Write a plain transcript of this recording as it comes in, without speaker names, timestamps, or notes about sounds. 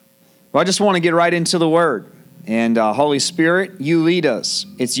Well, I just want to get right into the Word. And Holy Spirit, you lead us.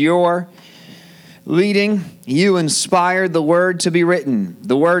 It's your leading. You inspired the Word to be written.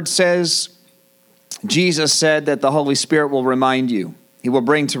 The Word says, Jesus said that the Holy Spirit will remind you. He will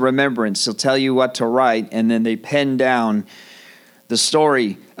bring to remembrance. He'll tell you what to write. And then they pen down the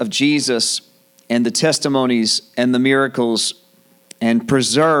story of Jesus and the testimonies and the miracles and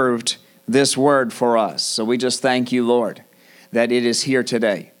preserved this Word for us. So we just thank you, Lord, that it is here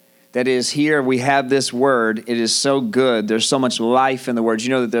today. That is here, we have this Word. It is so good. There's so much life in the Word. You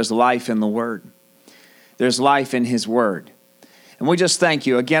know that there's life in the Word. There's life in His Word. And we just thank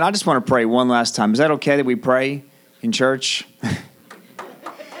you. Again, I just want to pray one last time. Is that okay that we pray in church?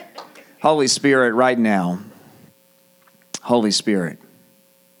 Holy Spirit, right now. Holy Spirit,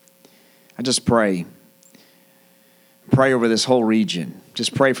 I just pray. Pray over this whole region.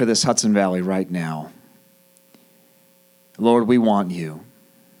 Just pray for this Hudson Valley right now. Lord, we want you.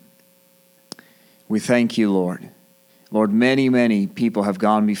 We thank you, Lord. Lord, many, many people have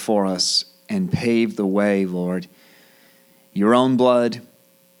gone before us and paved the way, Lord. Your own blood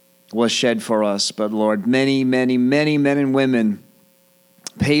was shed for us, but Lord, many, many, many men and women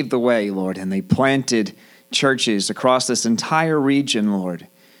paved the way, Lord, and they planted churches across this entire region, Lord.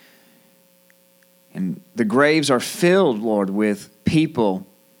 And the graves are filled, Lord, with people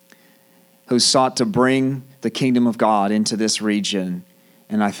who sought to bring the kingdom of God into this region.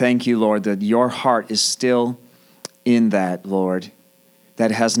 And I thank you, Lord, that your heart is still in that, Lord,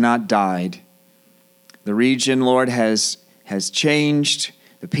 that has not died. The region, Lord, has changed.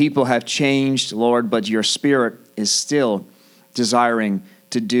 The people have changed, Lord, but your Spirit is still desiring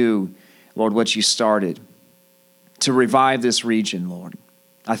to do, Lord, what you started, to revive this region, Lord.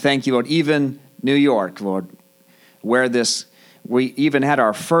 I thank you, Lord, even New York, Lord, where we even had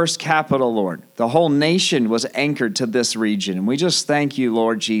our first capital, Lord. The whole nation was anchored to this region. And we just thank you,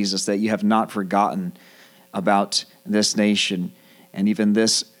 Lord Jesus, that you have not forgotten about this nation and even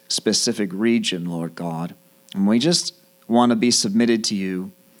this specific region, Lord God. And we just want to be submitted to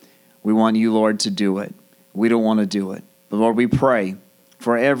you. We want you, Lord, to do it. We don't want to do it. But Lord, we pray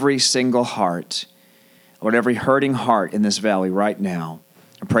for every single heart, Lord, every hurting heart in this valley right now.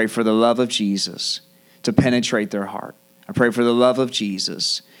 I pray for the love of Jesus to penetrate their heart. I pray for the love of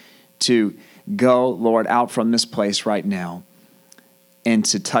Jesus to go, Lord, out from this place right now and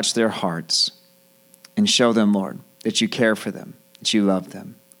to touch their hearts and show them, Lord, that you care for them, that you love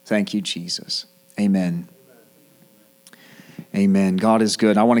them. Thank you, Jesus. Amen. Amen. God is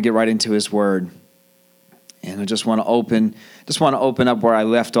good. I want to get right into His Word. And I just want to open up where I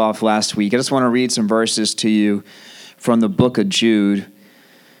left off last week. I just want to read some verses to you from the book of Jude.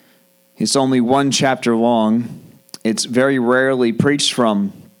 It's only one chapter long. It's very rarely preached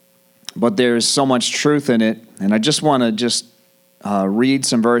from, but there's so much truth in it. And I just want to read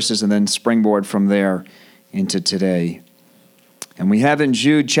some verses and then springboard from there into today. And we have in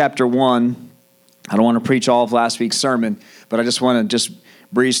Jude chapter 1, I don't want to preach all of last week's sermon, but I just want to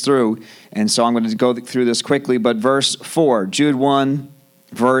breeze through. And so I'm going to go through this quickly. But verse 4, Jude 1,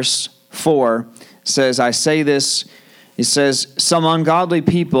 verse 4 says, I say this, it says, some ungodly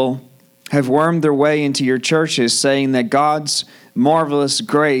people have wormed their way into your churches, saying that God's marvelous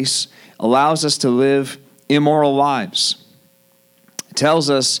grace allows us to live immoral lives. It tells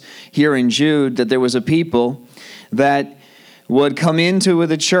us here in Jude that there was a people that would come into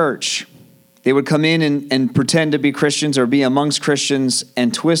the church. They would come in and pretend to be Christians or be amongst Christians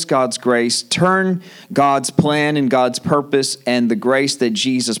and twist God's grace, turn God's plan and God's purpose and the grace that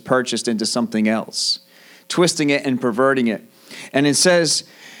Jesus purchased into something else, twisting it and perverting it. And it says,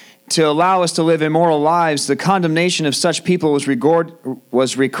 to allow us to live immoral lives, the condemnation of such people was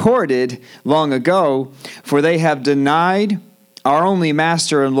recorded long ago, for they have denied our only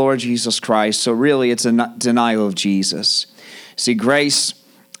Master and Lord Jesus Christ. So really, it's a denial of Jesus. See, grace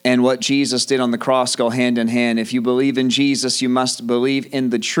and what Jesus did on the cross go hand in hand. If you believe in Jesus, you must believe in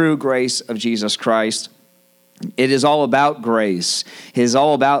the true grace of Jesus Christ. It is all about grace. It is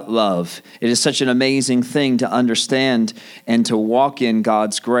all about love. It is such an amazing thing to understand and to walk in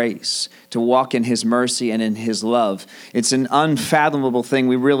God's grace, to walk in His mercy and in His love. It's an unfathomable thing.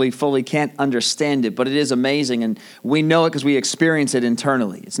 We really fully can't understand it, but it is amazing, and we know it because we experience it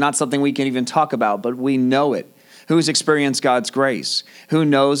internally. It's not something we can even talk about, but we know it. Who's experienced God's grace? Who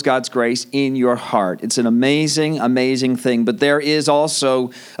knows God's grace in your heart? It's an amazing, amazing thing. But there is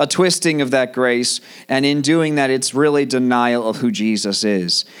also a twisting of that grace. And in doing that, it's really denial of who Jesus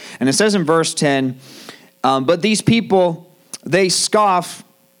is. And it says in verse 10, but these people, they scoff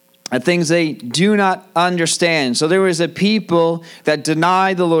things they do not understand. So there is a people that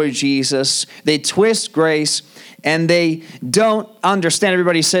deny the Lord Jesus. They twist grace, and they don't understand.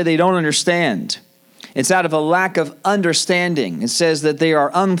 Everybody say they don't understand. It's out of a lack of understanding. It says that they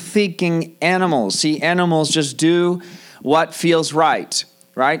are unthinking animals. See, animals just do what feels right?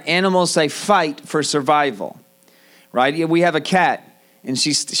 Animals, they fight for survival, right? We have a cat, and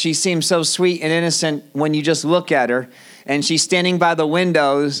she seems so sweet and innocent when you just look at her, and she's standing by the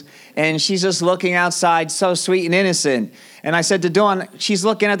windows, and she's just looking outside, so sweet and innocent. And I said to Dawn, she's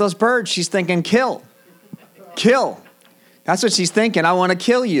looking at those birds. She's thinking, kill. That's what she's thinking. I want to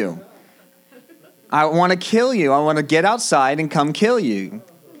kill you. I want to kill you. I want to get outside and come kill you.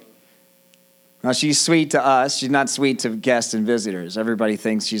 Now, she's sweet to us. She's not sweet to guests and visitors. Everybody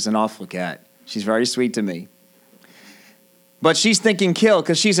thinks she's an awful cat. She's very sweet to me. But she's thinking kill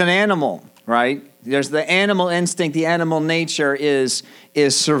because she's an animal, right? There's the animal instinct. The animal nature is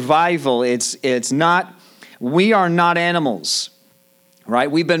survival. It's not, we are not animals, right?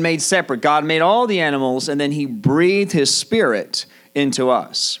 We've been made separate. God made all the animals, and then he breathed his spirit into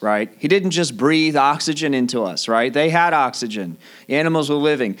us, right? He didn't just breathe oxygen into us, right? They had oxygen. The animals were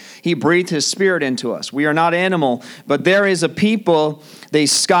living. He breathed his spirit into us. We are not animal, but there is a people, they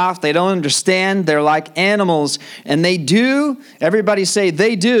scoff, they don't understand, they're like animals, and they do, everybody say,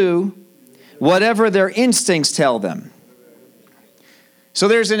 they do whatever their instincts tell them. So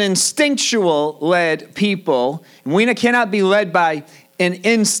there's an instinctual led people, and we cannot be led by an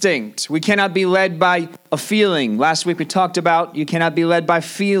instinct. We cannot be led by a feeling. Last week we talked about you cannot be led by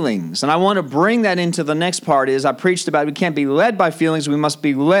feelings. And I want to bring that into the next part is I preached about we can't be led by feelings. We must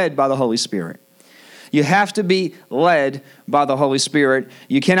be led by the Holy Spirit. You have to be led by the Holy Spirit.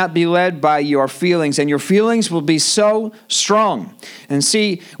 You cannot be led by your feelings, and your feelings will be so strong. And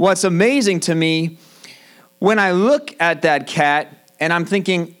see, what's amazing to me, when I look at that cat and I'm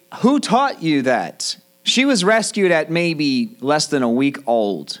thinking, who taught you that? She was rescued at maybe less than a week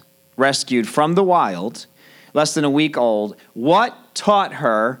old, rescued from the wild, less than a week old. What taught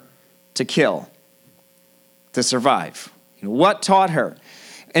her to kill, to survive? What taught her?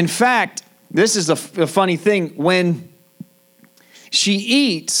 In fact, this is a funny thing. When she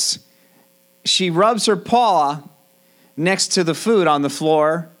eats, she rubs her paw next to the food on the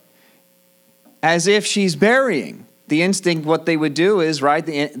floor as if she's burying. The instinct, what they would do is, right,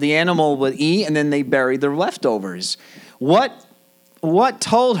 the animal would eat and then they bury their leftovers. What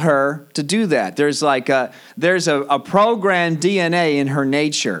told her to do that? There's a programmed DNA in her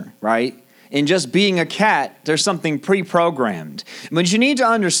nature, right? In just being a cat, there's something pre-programmed. What you need to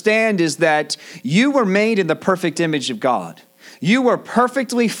understand is that you were made in the perfect image of God. You were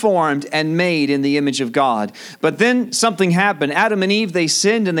perfectly formed and made in the image of God. But then something happened. Adam and Eve, they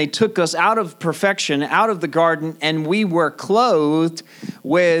sinned and they took us out of perfection, out of the garden, and we were clothed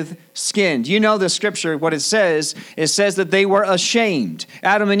with skin. Do you know the scripture, what it says? It says that they were ashamed.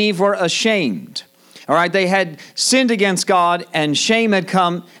 Adam and Eve were ashamed. All right, they had sinned against God and shame had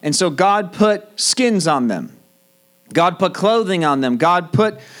come, and so God put skins on them. God put clothing on them. God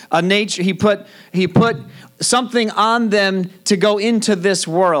put a nature, he put something on them to go into this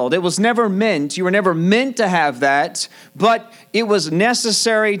world. It was never meant, you were never meant to have that, but it was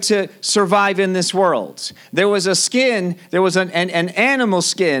necessary to survive in this world. There was a skin, there was an animal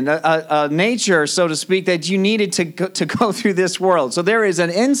skin, a nature, so to speak, that you needed to go through this world. So there is an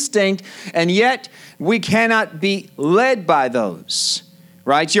instinct, and yet we cannot be led by those.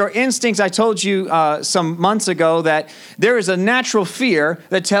 Right? Your instincts, I told you some months ago that there is a natural fear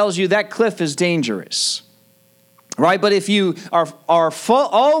that tells you that cliff is dangerous. Right? But if you are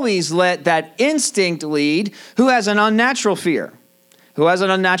always let that instinct lead, who has an unnatural fear? Who has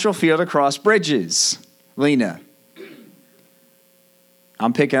an unnatural fear to cross bridges? Lena.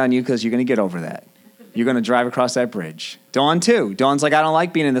 I'm picking on you because you're going to get over that. You're going to drive across that bridge. Dawn too. Dawn's like, I don't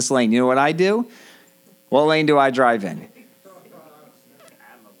like being in this lane. You know what I do? What lane do I drive in?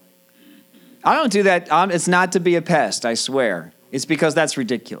 I don't do that. It's not to be a pest, I swear. It's because that's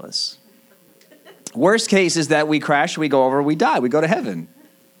ridiculous. Worst case is that we crash, we go over, we die, we go to heaven.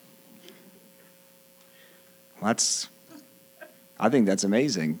 I think that's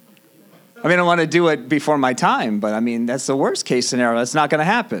amazing. I mean, I want to do it before my time, but I mean, that's the worst case scenario. That's not going to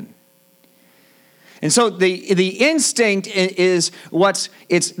happen. And so the instinct is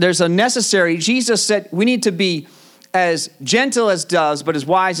there's a necessary, Jesus said we need to be as gentle as doves, but as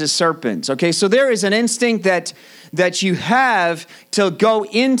wise as serpents. Okay, so there is an instinct that you have to go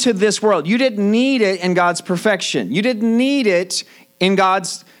into this world. You didn't need it in God's perfection. You didn't need it in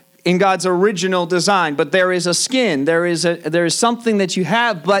God's original design. But there is a skin. There is something that you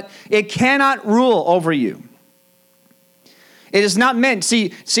have, but it cannot rule over you. It is not meant. See,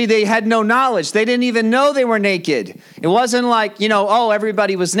 they had no knowledge. They didn't even know they were naked. It wasn't like, oh,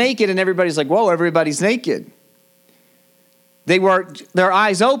 everybody was naked and everybody's like, whoa, everybody's naked. Their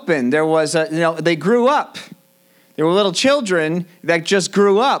eyes open. There was they grew up. There were little children that just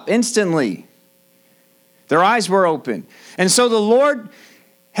grew up instantly. Their eyes were open. And so the Lord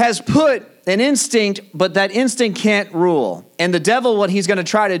has put an instinct, but that instinct can't rule. And the devil, what he's going to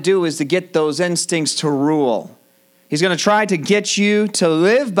try to do is to get those instincts to rule. He's going to try to get you to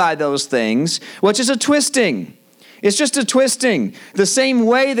live by those things, which is a twisting. It's just a twisting. The same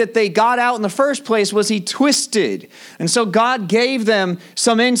way that they got out in the first place was he twisted. And so God gave them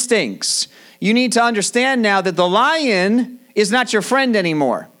some instincts. You need to understand now that the lion is not your friend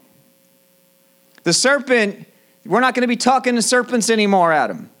anymore. The serpent, we're not going to be talking to serpents anymore,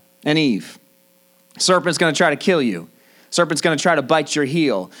 Adam and Eve. Serpent's going to try to kill you. Serpent's going to try to bite your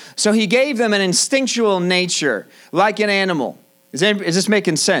heel. So he gave them an instinctual nature, like an animal. Is this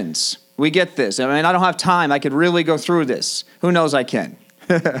making sense? We get this. I mean, I don't have time. I could really go through this. Who knows I can?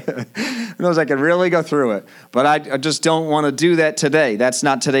 Who knows I can really go through it. But I just don't want to do that today. That's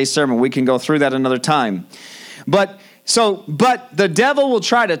not today's sermon. We can go through that another time. But the devil will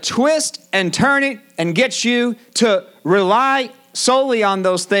try to twist and turn it and get you to rely solely on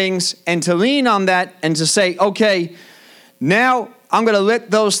those things and to lean on that and to say, okay, now I'm going to let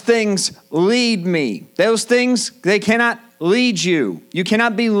those things lead me. Those things, they cannot lead you. You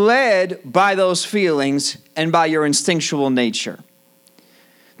cannot be led by those feelings and by your instinctual nature.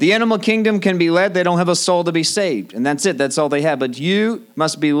 The animal kingdom can be led. They don't have a soul to be saved. And that's it. That's all they have. But you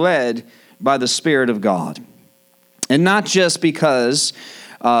must be led by the Spirit of God. And not just because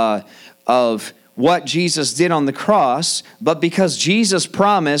of what Jesus did on the cross, but because Jesus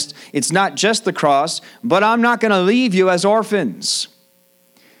promised it's not just the cross, but I'm not going to leave you as orphans.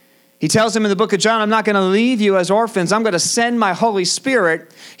 He tells them in the book of John, I'm not going to leave you as orphans. I'm going to send my Holy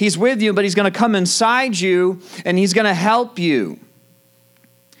Spirit. He's with you, but he's going to come inside you and he's going to help you.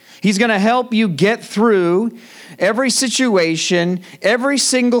 He's going to help you get through every situation, every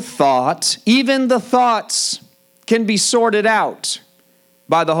single thought. Even the thoughts can be sorted out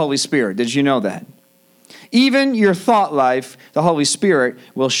by the Holy Spirit. Did you know that? Even your thought life, the Holy Spirit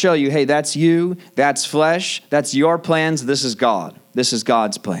will show you, hey, that's you, that's flesh, that's your plans, this is God. This is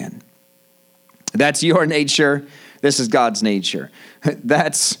God's plan. That's your nature, this is God's nature.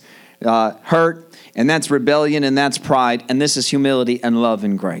 That's hurt, and that's rebellion, and that's pride, and this is humility and love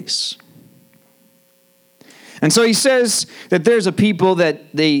and grace. And so he says that there's a people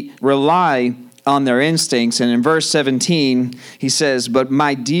that they rely on their instincts. And in verse 17, he says, but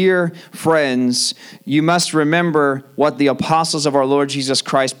my dear friends, you must remember what the apostles of our Lord Jesus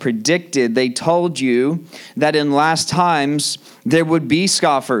Christ predicted. They told you that in last times there would be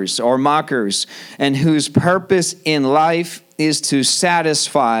scoffers or mockers, and whose purpose in life is to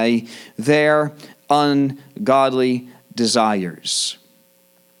satisfy their ungodly desires.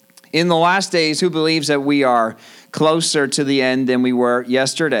 In the last days, who believes that we are closer to the end than we were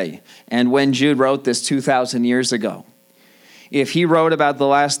yesterday? And when Jude wrote this 2,000 years ago. If he wrote about the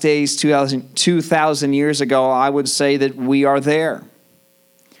last days 2,000 years ago, I would say that we are there.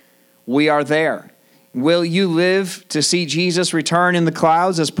 We are there. Will you live to see Jesus return in the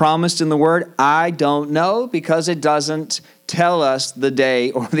clouds as promised in the Word? I don't know, because it doesn't tell us the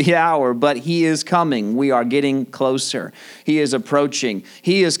day or the hour, but he is coming. We are getting closer. He is approaching.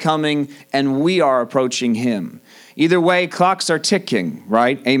 He is coming, and we are approaching him. Either way, clocks are ticking,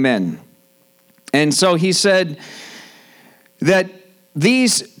 right? Amen. And so he said that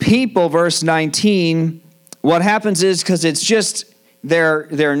these people, verse 19, what happens is because it's just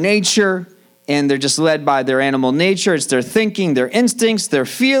their nature, and they're just led by their animal nature. It's their thinking, their instincts, their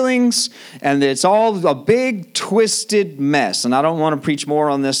feelings, and it's all a big twisted mess. And I don't want to preach more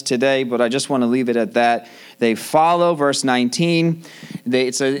on this today, but I just want to leave it at that. They follow, verse 19.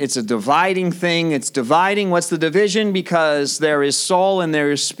 It's a dividing thing. It's dividing. What's the division? Because there is soul and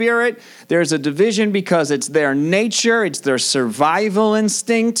there is spirit. There's a division because it's their nature, it's their survival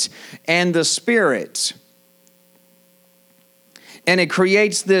instinct, and the spirit. And it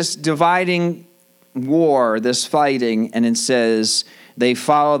creates this dividing war, this fighting, and it says they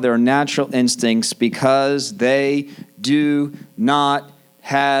follow their natural instincts because they do not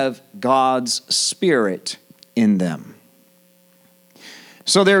have God's Spirit in them.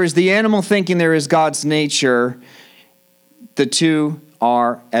 So there is the animal thinking, there is God's nature. The two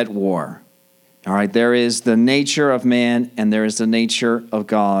are at war. All right, there is the nature of man and there is the nature of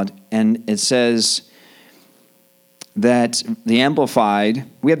God. And it says that the Amplified,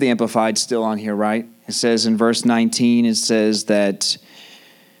 we have the Amplified still on here, right? It says in verse 19, it says that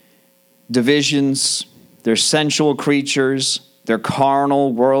divisions, They're sensual creatures. They're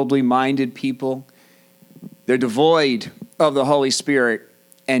carnal, worldly-minded people. They're devoid of the Holy Spirit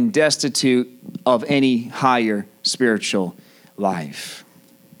and destitute of any higher spiritual life.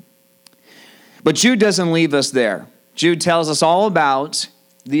 But Jude doesn't leave us there. Jude tells us all about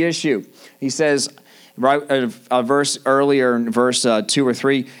the issue. He says, right, a verse earlier in verse 2 or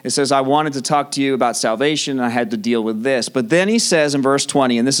 3, it says, I wanted to talk to you about salvation, and I had to deal with this. But then he says in verse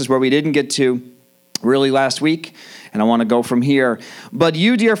 20, and this is where we didn't get to really last week, and I want to go from here. But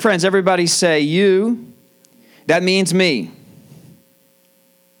you, dear friends, everybody say you, that means me.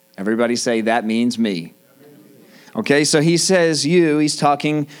 Everybody say, that means me. Okay, so he says you, he's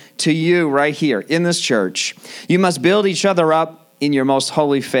talking to you right here in this church. You must build each other up in your most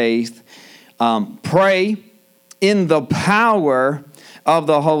holy faith. Pray in the power of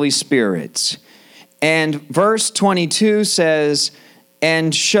the Holy Spirit. And verse 22 says,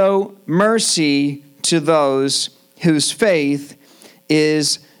 and show mercy to those whose faith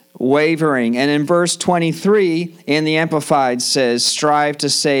is wavering. And in verse 23 in the Amplified says, strive to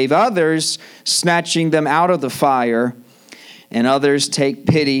save others, snatching them out of the fire, and others take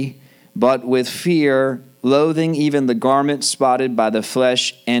pity, but with fear, loathing even the garment spotted by the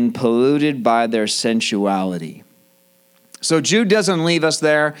flesh and polluted by their sensuality. So Jude doesn't leave us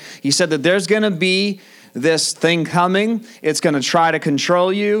there. He said that there's going to be this thing coming. It's going to try to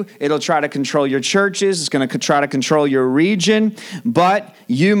control you. It'll try to control your churches. It's going to try to control your region. But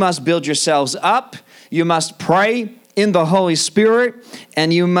you must build yourselves up. You must pray in the Holy Spirit.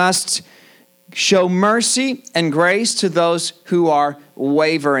 And you must show mercy and grace to those who are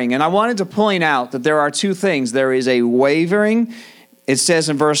wavering. And I wanted to point out that there are two things. There is a wavering. It says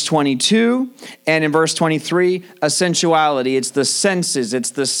in verse 22 and in verse 23, a sensuality. It's the senses.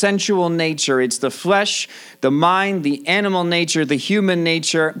 It's the sensual nature. It's the flesh, the mind, the animal nature, the human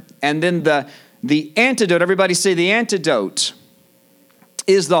nature. And then the antidote, everybody say the antidote,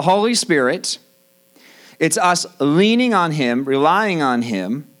 is the Holy Spirit. It's us leaning on Him, relying on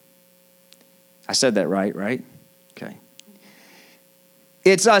Him. I said that right? Okay.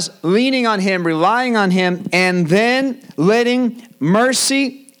 It's us leaning on Him, relying on Him, and then letting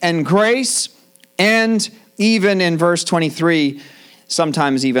mercy and grace, and even in verse 23,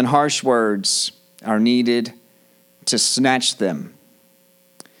 sometimes even harsh words are needed to snatch them.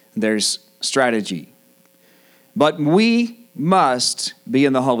 There's strategy. But we must be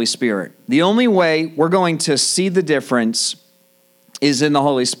in the Holy Spirit. The only way we're going to see the difference is in the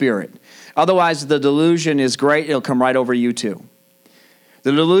Holy Spirit. Otherwise, the delusion is great. It'll come right over you too.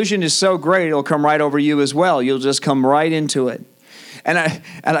 The delusion is so great, it'll come right over you as well. You'll just come right into it. And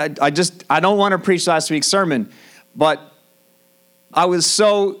I don't want to preach last week's sermon, but I was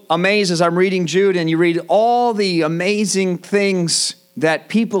so amazed as I'm reading Jude, and you read all the amazing things that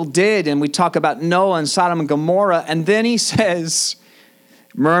people did, and we talk about Noah and Sodom and Gomorrah, and then he says,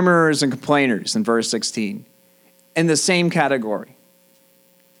 murmurers and complainers in verse 16, in the same category.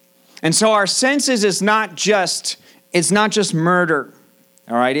 And so our senses is not just murder.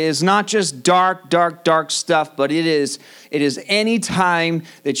 All right, it is not just dark stuff, but it is any time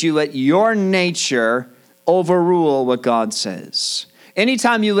that you let your nature overrule what God says.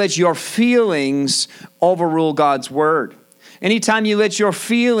 Anytime you let your feelings overrule God's word. Anytime you let your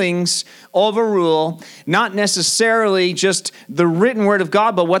feelings overrule not necessarily just the written word of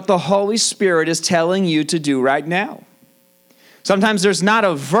God, but what the Holy Spirit is telling you to do right now. Sometimes there's not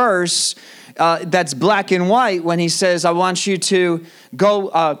a verse that's black and white when he says, I want you to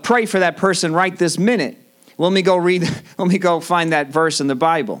go pray for that person right this minute. Let me go find that verse in the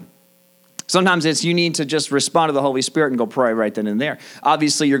Bible. Sometimes it's you need to just respond to the Holy Spirit and go pray right then and there.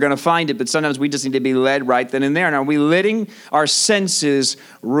 Obviously, you're going to find it, but sometimes we just need to be led right then and there. And are we letting our senses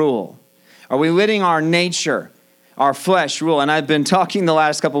rule? Are we letting our nature, our flesh rule? And I've been talking the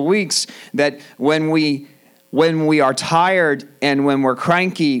last couple of weeks that when we are tired and when we're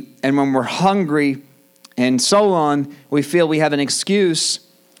cranky and when we're hungry and so on, we feel we have an excuse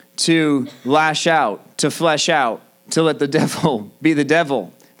to lash out, to flesh out, to let the devil be the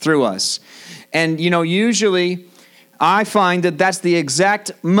devil through us. And, usually I find that that's the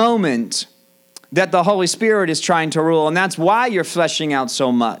exact moment that the Holy Spirit is trying to rule. And that's why you're fleshing out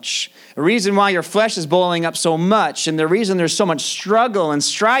so much. The reason why your flesh is boiling up so much, and the reason there's so much struggle and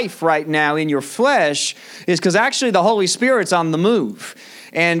strife right now in your flesh is because actually the Holy Spirit's on the move.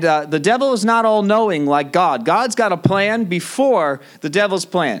 And the devil is not all-knowing like God. God's got a plan before the devil's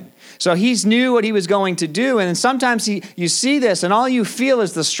plan. So he knew what he was going to do. And sometimes you see this, and all you feel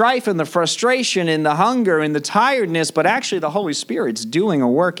is the strife and the frustration and the hunger and the tiredness. But actually, the Holy Spirit's doing a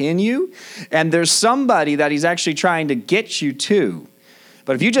work in you. And there's somebody that he's actually trying to get you to.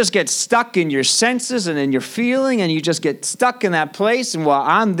 But if you just get stuck in your senses and in your feeling, and you just get stuck in that place, and well,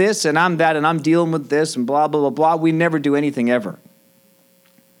 I'm this and I'm that and I'm dealing with this and blah, blah, blah, blah, we never do anything ever.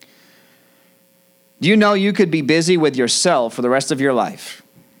 Do you know you could be busy with yourself for the rest of your life?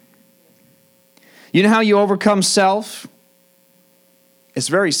 You know how you overcome self? It's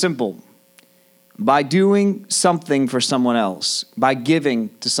very simple. By doing something for someone else, by giving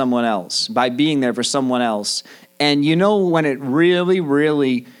to someone else, by being there for someone else. And you know when it really,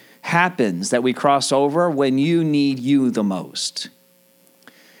 really happens that we cross over? When you need you the most.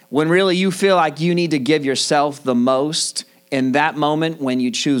 When really you feel like you need to give yourself the most, in that moment when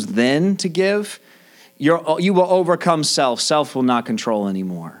you choose then to give, you will overcome self. Self will not control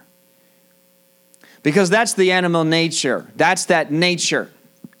anymore. Because that's the animal nature. That's that nature.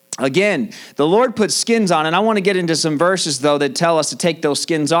 Again, the Lord put skins on, and I want to get into some verses, though, that tell us to take those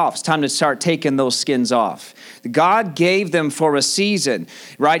skins off. It's time to start taking those skins off. God gave them for a season,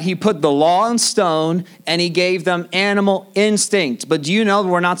 right? He put the law on stone, and he gave them animal instinct. But do you know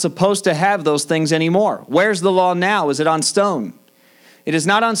we're not supposed to have those things anymore? Where's the law now? Is it on stone? It is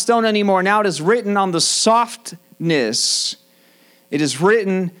not on stone anymore. Now it is written on the softness. It is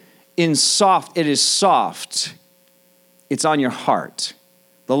written in soft. It is soft. It's on your heart.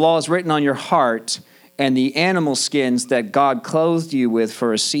 The law is written on your heart, and the animal skins that God clothed you with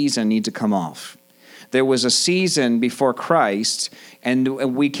for a season need to come off. There was a season before Christ,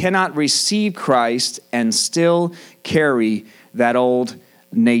 and we cannot receive Christ and still carry that old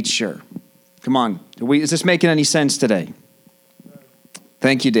nature. Come on. Is this making any sense today?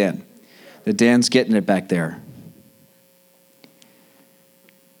 Thank you, Dan. Dan's getting it back there.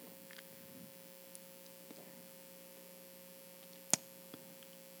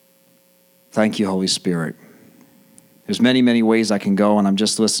 Thank you, Holy Spirit. There's many, many ways I can go, and I'm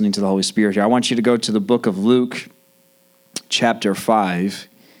just listening to the Holy Spirit here. I want you to go to the book of Luke, chapter 5.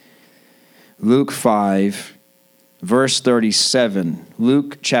 Luke 5, verse 37.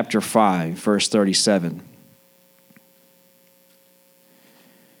 Luke chapter 5, verse 37.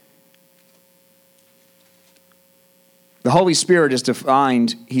 The Holy Spirit is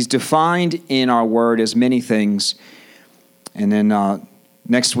defined. He's defined in our word as many things. And then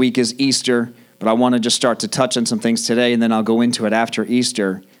next week is Easter, but I want to just start to touch on some things today, and then I'll go into it after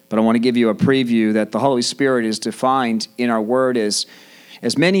Easter. But I want to give you a preview that the Holy Spirit is defined in our word as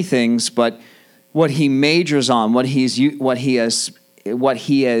many things, but what he majors on, what he is in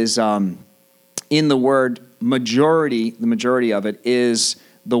the word majority, the majority of it is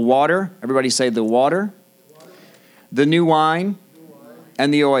the water. Everybody say the water, the new wine,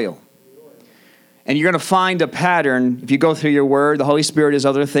 and the oil. And you're going to find a pattern. If you go through your word, the Holy Spirit is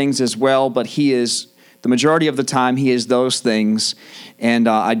other things as well, but he is, the majority of the time, he is those things. And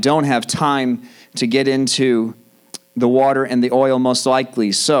I don't have time to get into the water and the oil most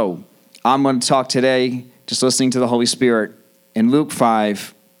likely. So I'm going to talk today, just listening to the Holy Spirit, in Luke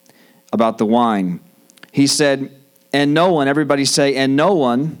 5 about the wine. He said, and no one, everybody say, and no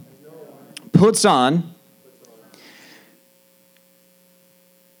one puts on.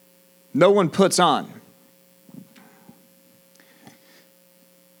 No one puts on.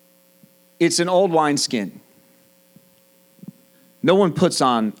 It's an old wineskin. No one puts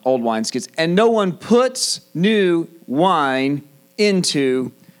on old wineskins. And no one puts new wine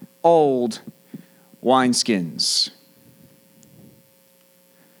into old wineskins.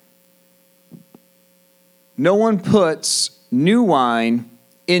 No one puts new wine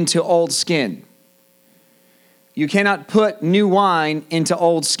into old skin. You cannot put new wine into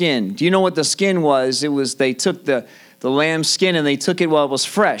old skin. Do you know what the skin was? It was, they took the lamb skin and they took it while it was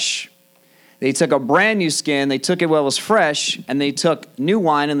fresh. They took a brand new skin, they took it while it was fresh, and they took new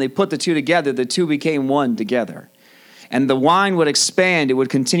wine and they put the two together. The two became one together. And the wine would expand. It would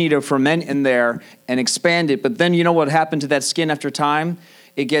continue to ferment in there and expand it. But then you know what happened to that skin after time?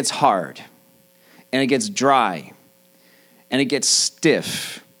 It gets hard. And it gets dry. And it gets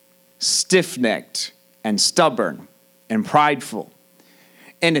stiff-necked. And stubborn and prideful.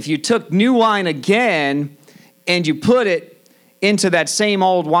 And if you took new wine again and you put it into that same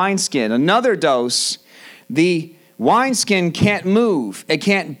old wineskin, another dose, the wineskin can't move. It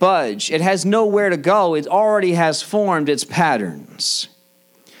can't budge. It has nowhere to go. It already has formed its patterns.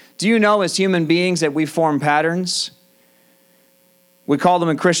 Do you know as human beings that we form patterns? We call them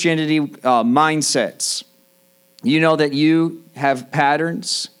in Christianity mindsets. You know that you have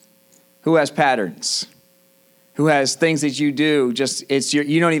patterns? Who has patterns? Who has things that you do,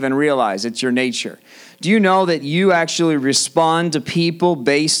 you don't even realize, it's your nature. Do you know that you actually respond to people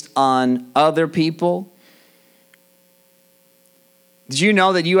based on other people? Did you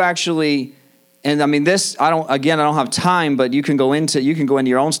know that you actually and I mean this, I don't have time, but you can go into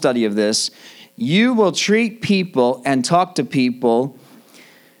your own study of this. You will treat people and talk to people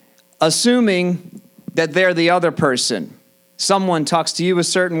assuming that they're the other person. Someone talks to you a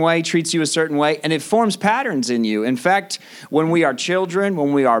certain way, treats you a certain way, and it forms patterns in you. In fact, when we are children,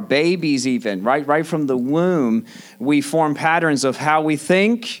 when we are babies even, right from the womb, we form patterns of how we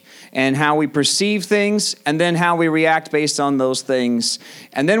think and how we perceive things, and then how we react based on those things.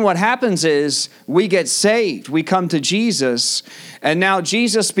 And then what happens is we get saved. We come to Jesus, and now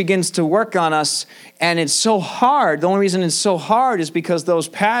Jesus begins to work on us, and it's so hard. The only reason it's so hard is because those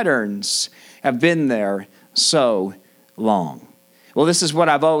patterns have been there so long. Well, this is what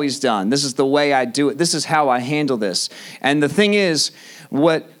I've always done. This is the way I do it. This is how I handle this. And the thing is,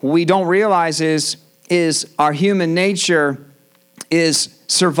 what we don't realize is our human nature is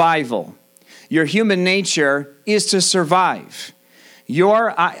survival. Your human nature is to survive.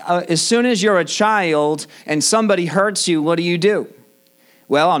 As soon as you're a child and somebody hurts you, what do?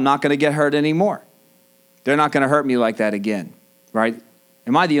 Well, I'm not going to get hurt anymore. They're not going to hurt me like that again, right?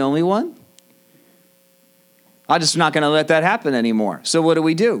 Am I the only one? I'm just not going to let that happen anymore. So what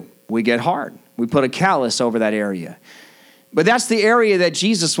do? We get hard. We put a callus over that area. But that's the area that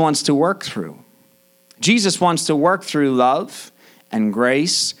Jesus wants to work through. Jesus wants to work through love and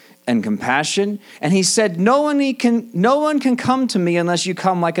grace and compassion. And he said, no one can come to me unless you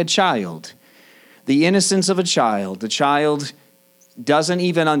come like a child. The innocence of a child. The child doesn't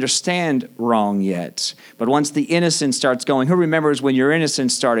even understand wrong yet. But once the innocence starts going, who remembers when your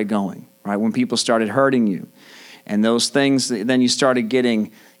innocence started going, right? When people started hurting you. And those things, then you started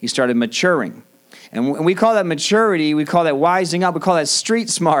maturing. And we call that maturity, we call that wising up, we call that street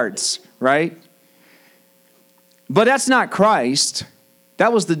smarts, right? But that's not Christ.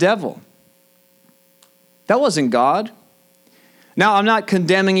 That was the devil. That wasn't God. Now, I'm not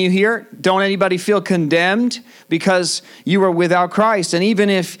condemning you here. Don't anybody feel condemned because you were without Christ. And even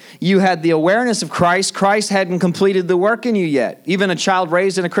if you had the awareness of Christ, Christ hadn't completed the work in you yet. Even a child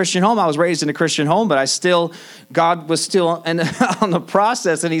raised in a Christian home, I was raised in a Christian home, but God was still on the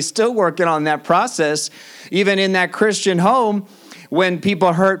process, and he's still working on that process. Even in that Christian home, when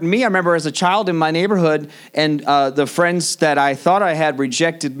people hurt me, I remember as a child in my neighborhood, and the friends that I thought I had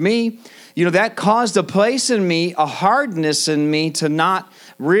rejected me, that caused a place in me, a hardness in me to not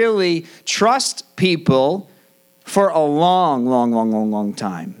really trust people for a long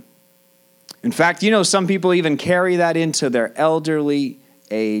time. In fact, some people even carry that into their elderly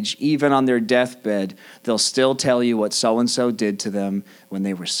age. Even on their deathbed, they'll still tell you what so-and-so did to them when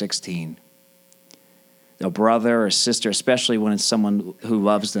they were 16. Their brother or sister, especially when it's someone who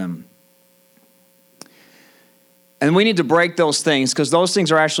loves them. And we need to break those things because those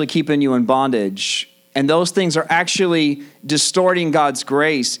things are actually keeping you in bondage. And those things are actually distorting God's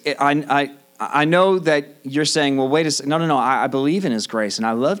grace. I know that you're saying, well, wait a second. No. I believe in his grace and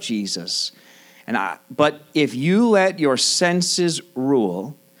I love Jesus. But if you let your senses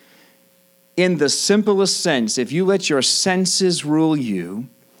rule, in the simplest sense, if you let your senses rule you,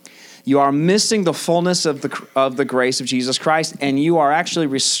 you are missing the fullness of the grace of Jesus Christ, and you are actually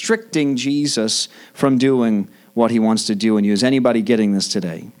restricting Jesus from doing what he wants to do in you. Is anybody getting this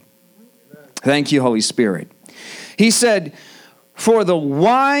today? Thank you, Holy Spirit. He said, for the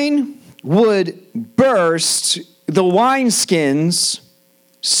wine would burst the wineskins,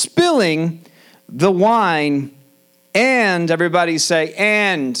 spilling the wine, and, everybody say,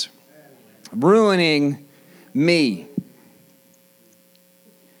 and ruining me.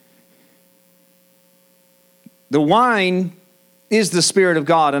 The wine is the Spirit of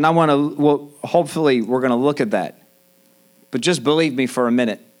God, and hopefully we're going to look at that. But just believe me for a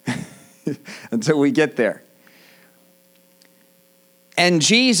minute until we get there. And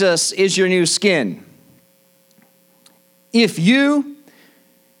Jesus is your new skin. If you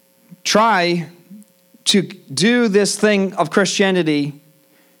try to do this thing of Christianity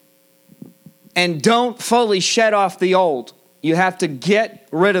and don't fully shed off the old, you have to get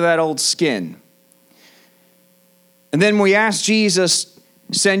rid of that old skin. And then we ask Jesus,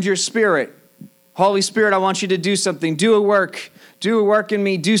 send your Spirit. Holy Spirit, I want you to do something. Do a work in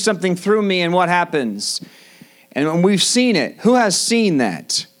me. Do something through me. And what happens? And we've seen it. Who has seen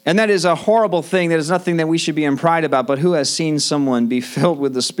that? And that is a horrible thing. That is nothing that we should be in pride about. But who has seen someone be filled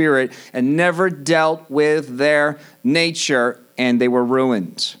with the Spirit and never dealt with their nature and they were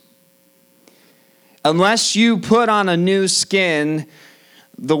ruined? Unless you put on a new skin,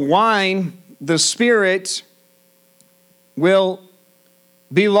 the wine, the Spirit will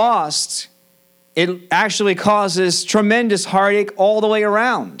be lost. It actually causes tremendous heartache all the way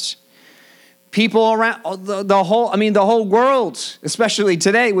around. People around the whole world, especially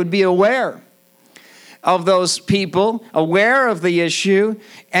today, would be aware of those people, aware of the issue,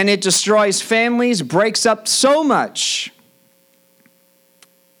 and it destroys families, breaks up so much.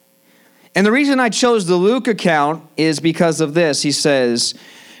 And the reason I chose the Luke account is because of this. He says,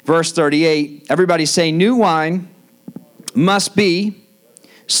 verse 38, everybody say, new wine must be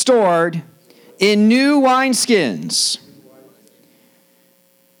stored in new wineskins.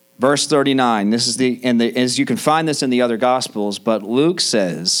 Verse 39, this is as you can find this in the other Gospels, but Luke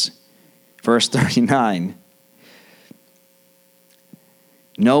says, verse 39,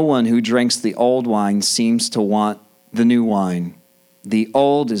 no one who drinks the old wine seems to want the new wine. The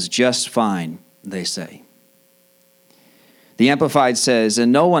old is just fine, they say. The Amplified says,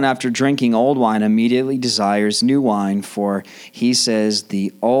 and no one after drinking old wine immediately desires new wine, for he says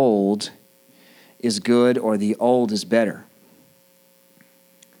the old is good or the old is better.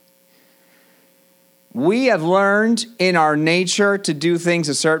 We have learned in our nature to do things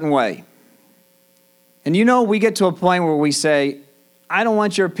a certain way. And we get to a point where we say, I don't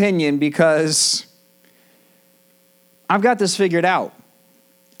want your opinion because I've got this figured out.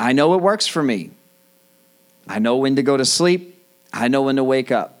 I know it works for me. I know when to go to sleep. I know when to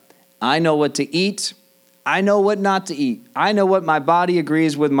wake up. I know what to eat. I know what not to eat. I know what my body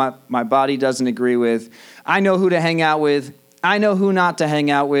agrees with, my body doesn't agree with. I know who to hang out with. I know who not to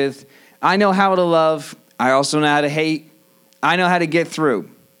hang out with. I know how to love. I also know how to hate. I know how to get through.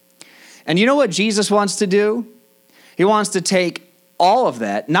 And you know what Jesus wants to do? He wants to take all of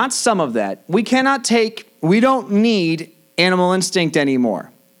that, not some of that. We don't need animal instinct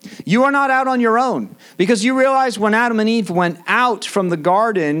anymore. You are not out on your own, because you realize when Adam and Eve went out from the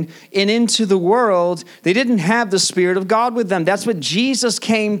garden and into the world, they didn't have the Spirit of God with them. That's what Jesus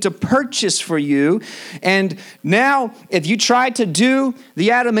came to purchase for you. And now, if you tried to do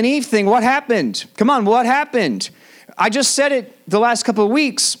the Adam and Eve thing, what happened? Come on, what happened? I just said it the last couple of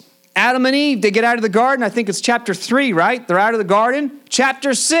weeks. Adam and Eve, they get out of the garden. I think it's chapter 3, right? They're out of the garden.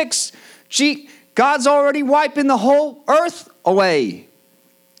 Chapter 6, God's already wiping the whole earth away.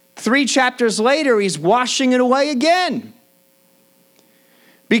 3 chapters later, he's washing it away again.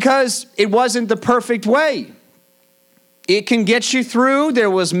 Because it wasn't the perfect way. It can get you through. There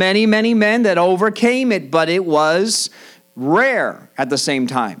was many, many men that overcame it, but it was rare at the same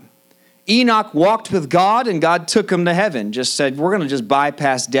time. Enoch walked with God, and God took him to heaven. Just said, we're going to just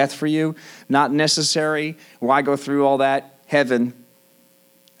bypass death for you. Not necessary. Why go through all that? Heaven.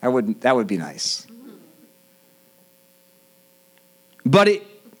 That would be nice. But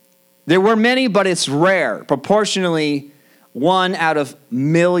there were many, but it's rare. Proportionally, 1 out of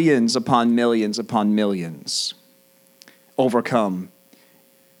millions upon millions upon millions overcome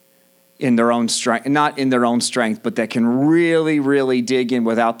in their own strength, not in their own strength, but that can really, really dig in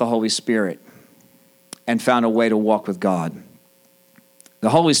without the Holy Spirit and found a way to walk with God. The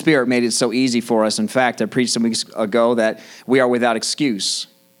Holy Spirit made it so easy for us. In fact, I preached some weeks ago that we are without excuse.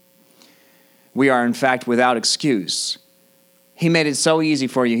 We are, in fact, without excuse. He made it so easy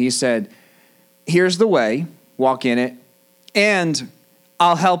for you. He said, here's the way, walk in it, and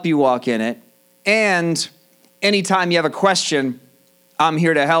I'll help you walk in it. And anytime you have a question, I'm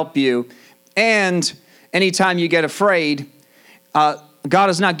here to help you. And anytime you get afraid, God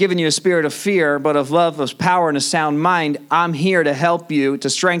has not given you a spirit of fear, but of love, of power, and a sound mind. I'm here to help you, to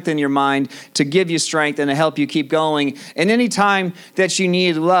strengthen your mind, to give you strength, and to help you keep going. And anytime that you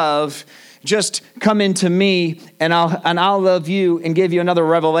need love, just come into me, and I'll love you and give you another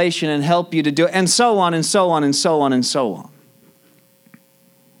revelation and help you to do it, and so on and so on and so on and so on.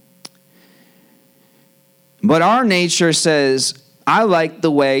 But our nature says, I like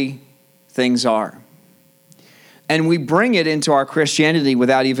the way things are. And we bring it into our Christianity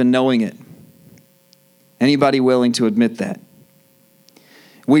without even knowing it. Anybody willing to admit that?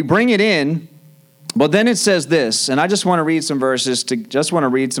 We bring it in, but then it says this, and I just want to read some verses, just want to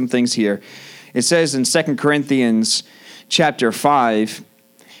read some things here. It says in 2 Corinthians chapter 5,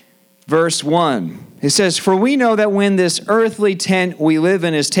 verse 1, it says, for we know that when this earthly tent we live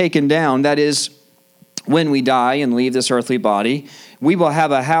in is taken down, that is, when we die and leave this earthly body, we will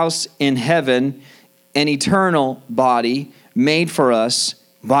have a house in heaven, an eternal body made for us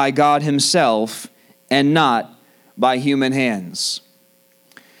by God himself and not by human hands.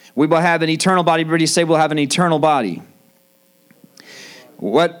 We will have an eternal body. Everybody say we'll have an eternal body.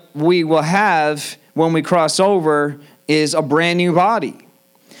 What we will have when we cross over is a brand new body.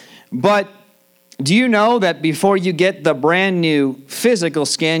 But do you know that before you get the brand new physical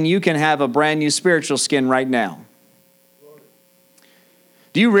skin, you can have a brand new spiritual skin right now?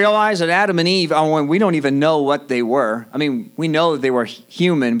 Do you realize that Adam and Eve, we don't even know what they were. I mean, we know that they were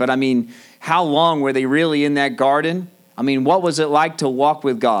human, but I mean, how long were they really in that garden? I mean, what was it like to walk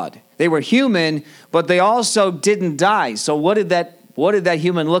with God? They were human, but they also didn't die. So what did that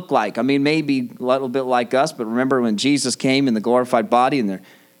human look like? I mean, maybe a little bit like us, but remember when Jesus came in the glorified body and they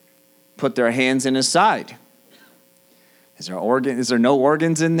put their hands in his side? Is there no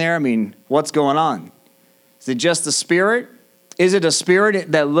organs in there? I mean, what's going on? Is it just the spirit? Is it a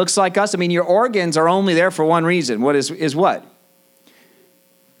spirit that looks like us? I mean, your organs are only there for one reason. What is what?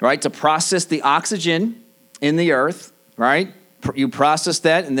 Right? To process the oxygen in the earth, right? You process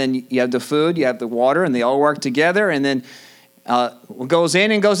that, and then you have the food, you have the water, and they all work together, and then what goes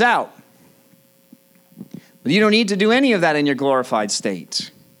in and goes out. But you don't need to do any of that in your glorified state.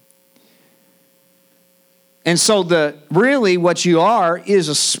 And so really what you are is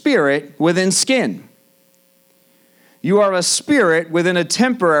a spirit within skin. You are a spirit within a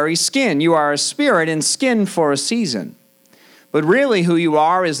temporary skin. You are a spirit in skin for a season. But really who you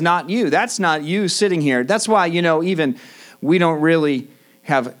are is not you. That's not you sitting here. That's why, even we don't really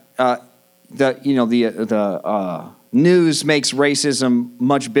have the news makes racism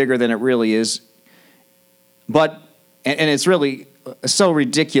much bigger than it really is. But and it's really so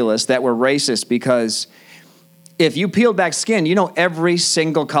ridiculous that we're racist, because if you peel back skin, every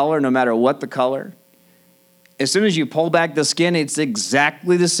single color, no matter what the color, as soon as you pull back the skin, it's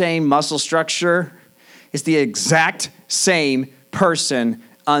exactly the same muscle structure. It's the exact same person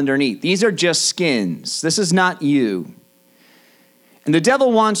underneath. These are just skins. This is not you. And the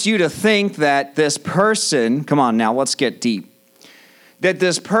devil wants you to think that this person, come on now, let's get deep, that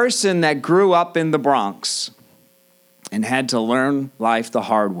this person that grew up in the Bronx and had to learn life the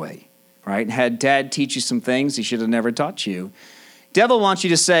hard way, right? Had dad teach you some things he should have never taught you. Devil wants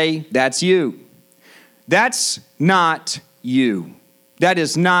you to say, that's you. That's not you. That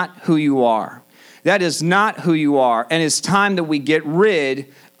is not who you are. That is not who you are. And it's time that we get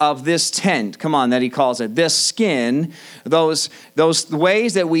rid of this tent, come on, that he calls it, this skin, those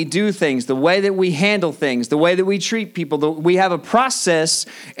ways that we do things, the way that we handle things, the way that we treat people. We have a process,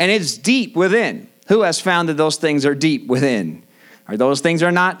 and it's deep within. Who has found that those things are deep within? Or those things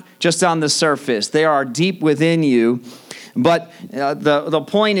are not just on the surface. They are deep within you. But the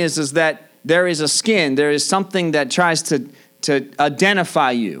point is that there is a skin. There is something that tries to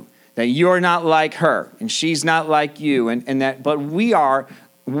identify you, that you're not like her and she's not like you, and that. But we are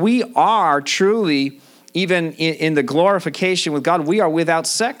truly, even in the glorification with God, we are without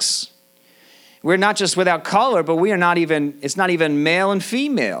sex. We're not just without color, but we are not even. It's not even male and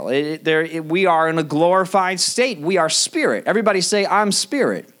female. We are in a glorified state. We are spirit. Everybody say, "I'm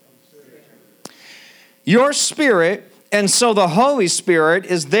spirit." Your spirit. And so the Holy Spirit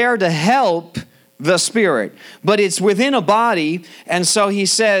is there to help the Spirit. But it's within a body. And so he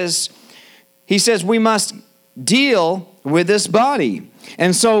says we must deal with this body.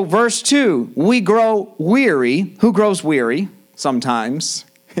 And so verse 2, we grow weary. Who grows weary sometimes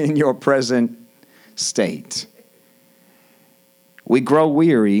in your present state? We grow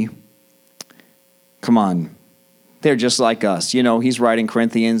weary. Come on. They're just like us. He's writing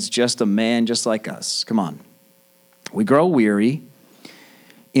Corinthians, just a man just like us. Come on. We grow weary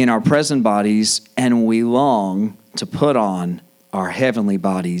in our present bodies, and we long to put on our heavenly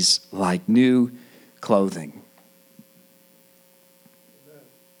bodies like new clothing.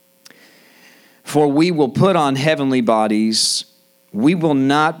 For we will put on heavenly bodies. We will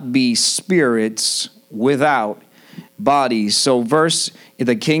not be spirits without bodies. So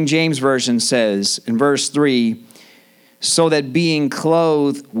the King James Version says in verse 3, so that being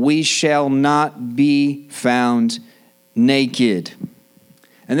clothed, we shall not be found naked.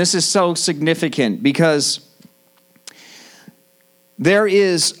 And this is so significant because there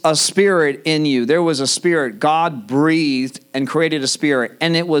is a spirit in you. There was a spirit. God breathed and created a spirit,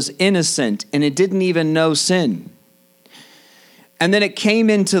 and it was innocent, and it didn't even know sin. And then it came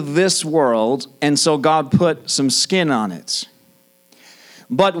into this world, and so God put some skin on it.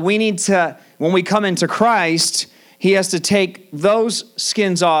 But we need to, when we come into Christ, he has to take those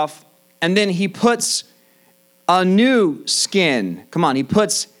skins off, and then he puts a new skin. Come on, he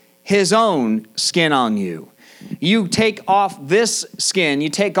puts his own skin on you. You take off this skin, you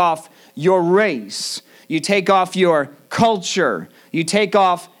take off your race, you take off your culture, you take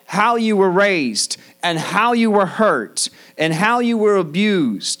off how you were raised and how you were hurt and how you were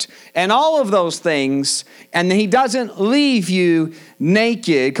abused and all of those things, and he doesn't leave you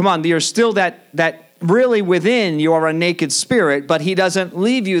naked. Come on, you're still that really within you are a naked spirit, but he doesn't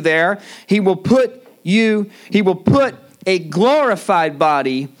leave you there. He will put a glorified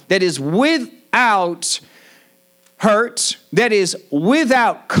body that is without hurt, that is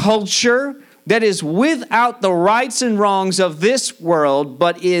without culture, that is without the rights and wrongs of this world,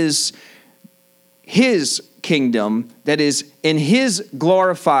 but is his kingdom that is in his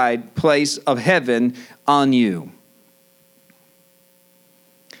glorified place of heaven on you.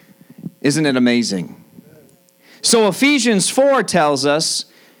 Isn't it amazing? So Ephesians 4 tells us,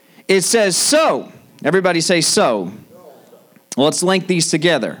 it says so. Everybody say so. Well, let's link these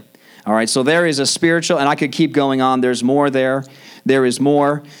together. All right, so there is a spiritual, and I could keep going on. There's more there. There is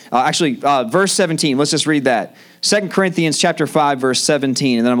more. Verse 17, let's just read that. 2 Corinthians chapter 5, verse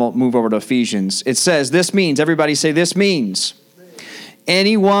 17, and then we'll move over to Ephesians. It says, this means, everybody say this means,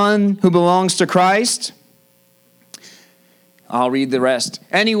 anyone who belongs to Christ, I'll read the rest.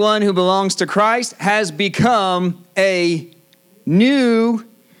 Anyone who belongs to Christ has become a new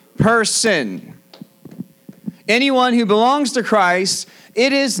person. Anyone who belongs to Christ,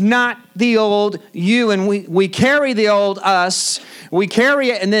 it is not the old you, and we carry the old us. We carry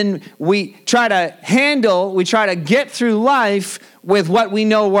it, and then we try to get through life with what we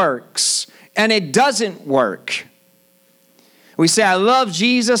know works, and it doesn't work. We say, I love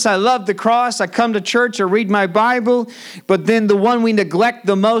Jesus, I love the cross, I come to church, I read my Bible, but then the one we neglect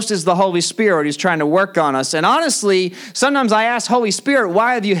the most is the Holy Spirit who's trying to work on us. And honestly, sometimes I ask Holy Spirit,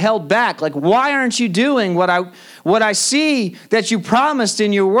 why have you held back? Like, why aren't you doing what I see that you promised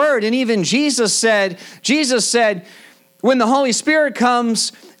in your word? And even Jesus said, when the Holy Spirit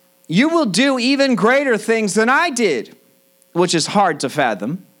comes, you will do even greater things than I did, which is hard to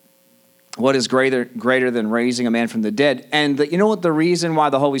fathom. What is greater than raising a man from the dead? And you know what the reason why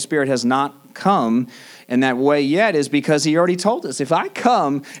the Holy Spirit has not come in that way yet is because he already told us, if I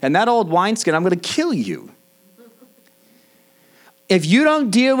come and that old wineskin, I'm going to kill you. If you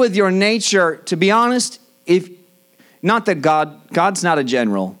don't deal with your nature, to be honest, not that God's not a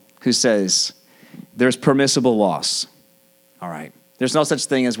general who says there's permissible loss. All right. There's no such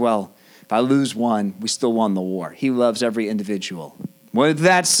thing as, well, if I lose one, we still won the war. He loves every individual. With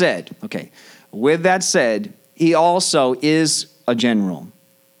that said, he also is a general.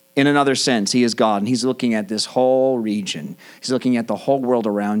 In another sense, he is God, and he's looking at this whole region. He's looking at the whole world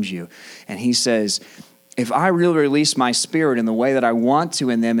around you. And he says, if I really release my spirit in the way that I want to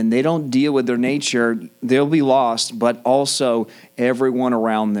in them, and they don't deal with their nature, they'll be lost, but also everyone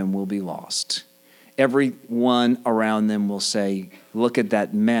around them will be lost. Everyone around them will say, look at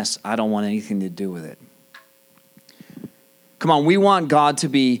that mess. I don't want anything to do with it. Come on, we want God to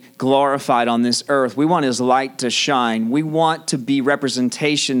be glorified on this earth. We want his light to shine. We want to be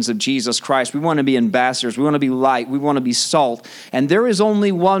representations of Jesus Christ. We want to be ambassadors. We want to be light. We want to be salt. And there is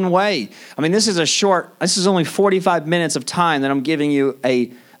only one way. I mean, this is only 45 minutes of time that I'm giving you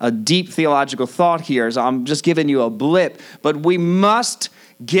a deep theological thought here. So I'm just giving you a blip. But we must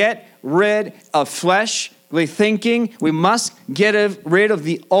get rid of fleshly thinking. We must get rid of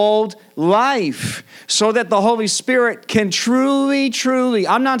the old life so that the Holy Spirit can truly,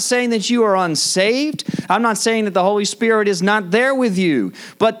 I'm not saying that you are unsaved. I'm not saying that the Holy Spirit is not there with you,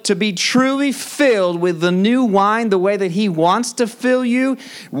 but to be truly filled with the new wine, the way that he wants to fill you,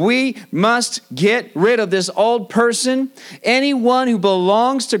 we must get rid of this old person. Anyone who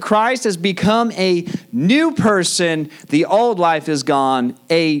belongs to Christ has become a new person. The old life is gone.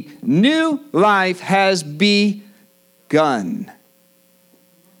 A new life has begun.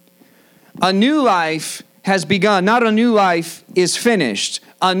 A new life has begun. Not a new life is finished.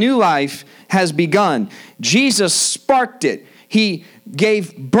 A new life has begun. Jesus sparked it. He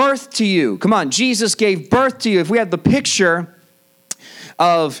gave birth to you. Come on, Jesus gave birth to you. If we have the picture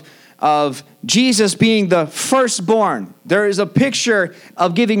of Jesus being the firstborn, there is a picture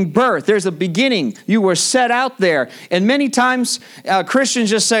of giving birth. There's a beginning. You were set out there. And many times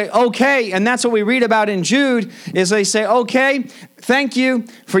Christians just say, okay, and that's what we read about in Jude, is they say, okay, thank you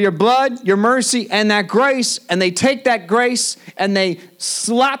for your blood, your mercy, and that grace. And they take that grace and they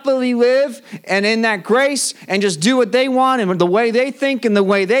sloppily live and in that grace and just do what they want and the way they think and the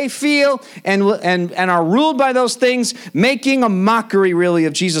way they feel and are ruled by those things, making a mockery really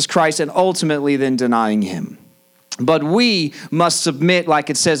of Jesus Christ and ultimately then denying him. But we must submit,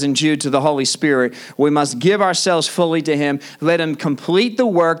 like it says in Jude, to the Holy Spirit. We must give ourselves fully to him. Let him complete the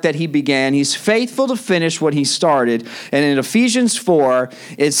work that he began. He's faithful to finish what he started. And in Ephesians 4,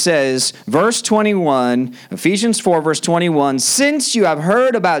 it says, verse 21, Ephesians 4, verse 21, since you have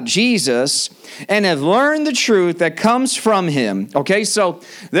heard about Jesus and have learned the truth that comes from him. Okay, so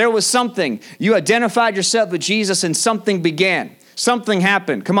there was something. You identified yourself with Jesus and something began. Something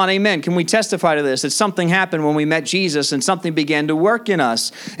happened. Come on, amen. Can we testify to this? That something happened when we met Jesus and something began to work in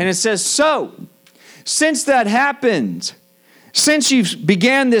us. And it says, so, since that happened, since you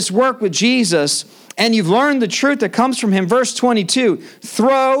began this work with Jesus and you've learned the truth that comes from him, verse 22,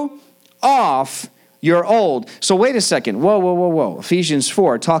 throw off you're old. So wait a second. Whoa. Ephesians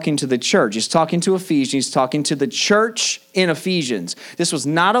 4, talking to the church. He's talking to Ephesians. He's talking to the church in Ephesians. This was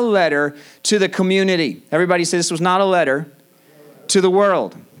not a letter to the community. Everybody say this was not a letter to the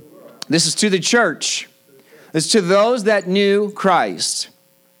world. This is to the church. It's to those that knew Christ.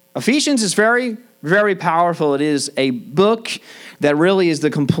 Ephesians is very, very powerful. It is a book that really is the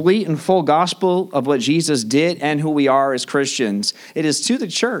complete and full gospel of what Jesus did and who we are as Christians. It is to the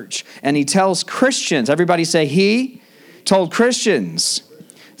church. And he tells Christians, everybody say, he told Christians,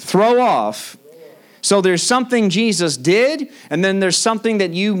 throw off. So there's something Jesus did, and then there's something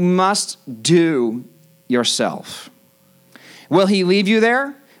that you must do yourself. Will he leave you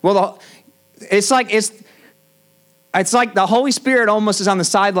there? Well, it's like the Holy Spirit almost is on the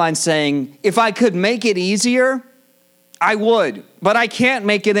sideline saying, if I could make it easier, I would, but I can't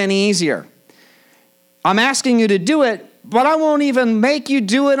make it any easier. I'm asking you to do it, but I won't even make you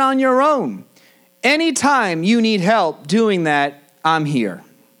do it on your own. Anytime you need help doing that, I'm here.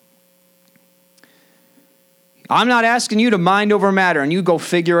 I'm not asking you to mind over matter and you go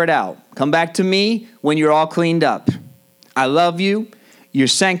figure it out. Come back to me when you're all cleaned up. I love you. You're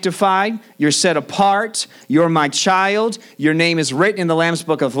sanctified. You're set apart. You're my child. Your name is written in the Lamb's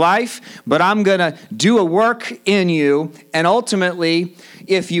Book of Life. But I'm going to do a work in you. And ultimately,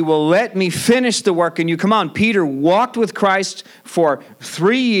 if you will let me finish the work in you. Come on, Peter walked with Christ for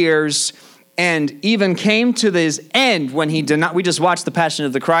 3 years and even came to his end when he did not. We just watched The Passion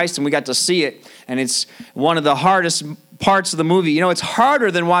of the Christ and we got to see it. And it's one of the hardest parts of the movie. You know, it's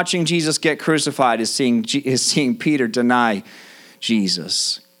harder than watching Jesus get crucified is seeing Peter deny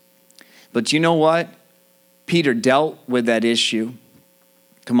Jesus. But you know what? Peter dealt with that issue.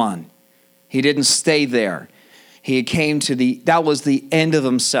 Come on. He didn't stay there. He came to that was the end of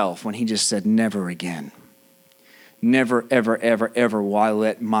himself when he just said, never again. Never, ever, ever, ever will I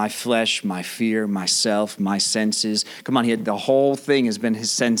let my flesh, my fear, myself, my senses. Come on, the whole thing has been his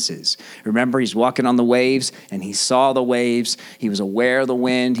senses. Remember, he's walking on the waves, and he saw the waves. He was aware of the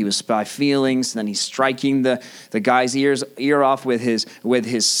wind. He was by feelings. And then he's striking the guy's ear off with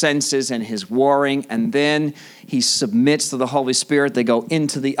his senses and his warring. And then he submits to the Holy Spirit. They go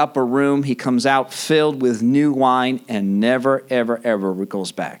into the upper room. He comes out filled with new wine and never, ever, ever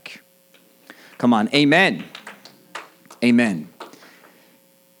goes back. Come on, amen. Amen.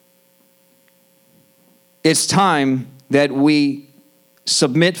 It's time that we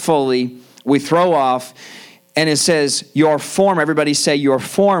submit fully, we throw off, and it says, your former, everybody say, your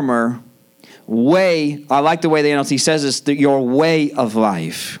former way, I like the way the NLT says this, your way of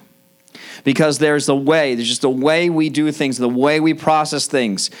life. Because there's just the way we do things, the way we process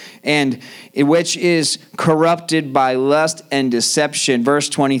things, and which is corrupted by lust and deception. Verse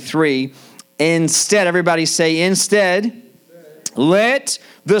 23, instead, everybody say, instead, let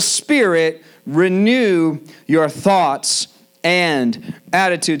the Spirit renew your thoughts and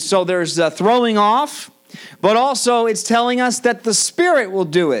attitudes. So there's a throwing off, but also it's telling us that the Spirit will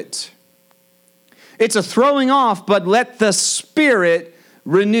do it. It's a throwing off, but let the Spirit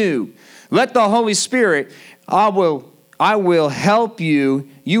renew. Let the Holy Spirit, I will help you.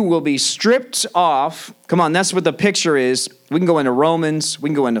 You will be stripped off. Come on, that's what the picture is. We can go into Romans, we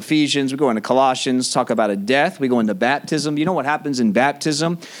can go into Ephesians, we go into Colossians, talk about a death. We go into baptism. You know what happens in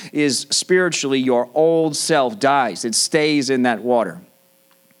baptism is spiritually your old self dies. It stays in that water.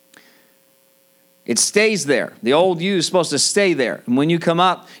 It stays there. The old you is supposed to stay there. And when you come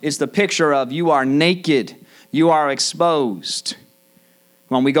up, it's the picture of you are naked. You are exposed.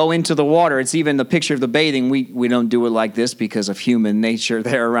 When we go into the water, it's even the picture of the bathing. We don't do it like this because of human nature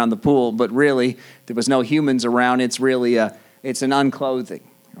there around the pool. But really, there was no humans around. It's really it's an unclothing,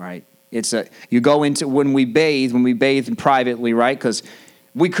 right? You go into when we bathe privately, right? Because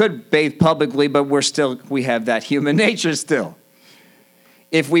we could bathe publicly, but we have that human nature still.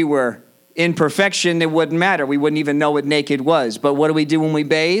 If we were in perfection, it wouldn't matter. We wouldn't even know what naked was. But what do we do when we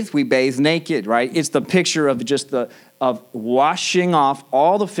bathe? We bathe naked, right? It's the picture of just of washing off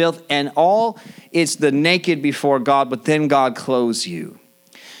all the filth and it's the naked before God, but then God clothes you.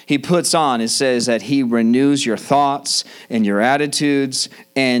 He puts on, it says that he renews your thoughts and your attitudes.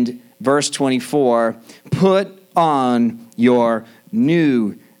 And verse 24, put on your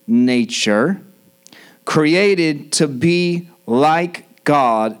new nature, created to be like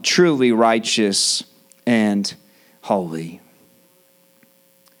God, truly righteous and holy.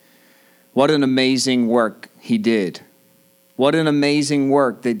 What an amazing work he did. What an amazing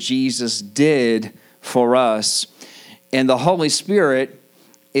work that Jesus did for us. And the Holy Spirit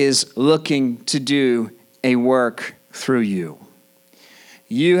is looking to do a work through you.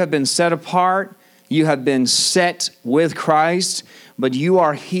 You have been set apart. You have been set with Christ, but you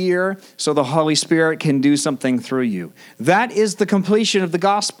are here so the Holy Spirit can do something through you. That is the completion of the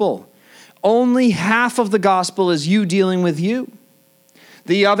gospel. Only half of the gospel is you dealing with you.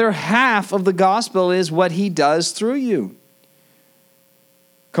 The other half of the gospel is what he does through you.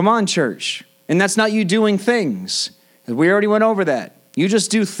 Come on, church. And that's not you doing things. We already went over that. You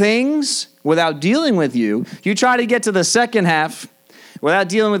just do things without dealing with you. You try to get to the second half without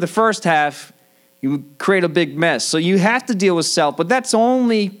dealing with the first half, you create a big mess. So you have to deal with self, but that's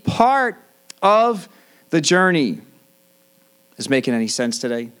only part of the journey. Is making any sense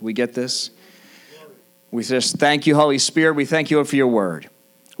today? We get this? We just thank you, Holy Spirit. We thank you, Lord, for your word.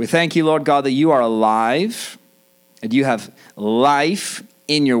 We thank you, Lord God, that you are alive and you have life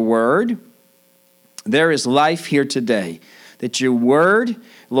in your word. There is life here today. That your word,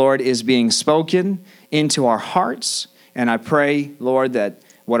 Lord, is being spoken into our hearts. And I pray, Lord, that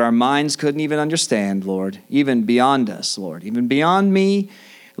what our minds couldn't even understand, Lord, even beyond us, Lord, even beyond me,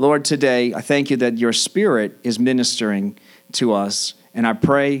 Lord, today, I thank you that your Spirit is ministering to us. And I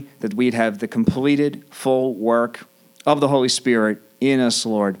pray that we'd have the completed, full work of the Holy Spirit in us,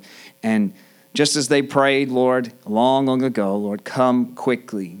 Lord. And just as they prayed, Lord, long, long ago, Lord, come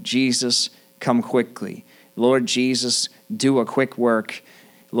quickly. Jesus, come quickly. Lord Jesus, do a quick work.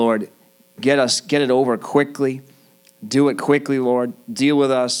 Lord, get it over quickly. Do it quickly, Lord. Deal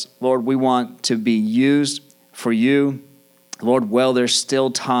with us. Lord, we want to be used for you. Lord, while there's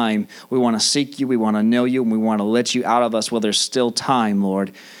still time, we want to seek you, we want to know you, and we want to let you out of us while there's still time,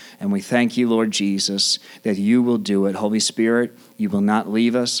 Lord. And we thank you, Lord Jesus, that you will do it. Holy Spirit, you will not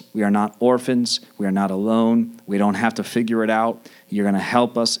leave us. We are not orphans. We are not alone. We don't have to figure it out. You're going to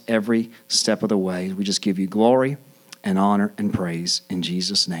help us every step of the way. We just give you glory and honor and praise in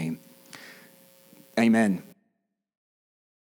Jesus' name. Amen.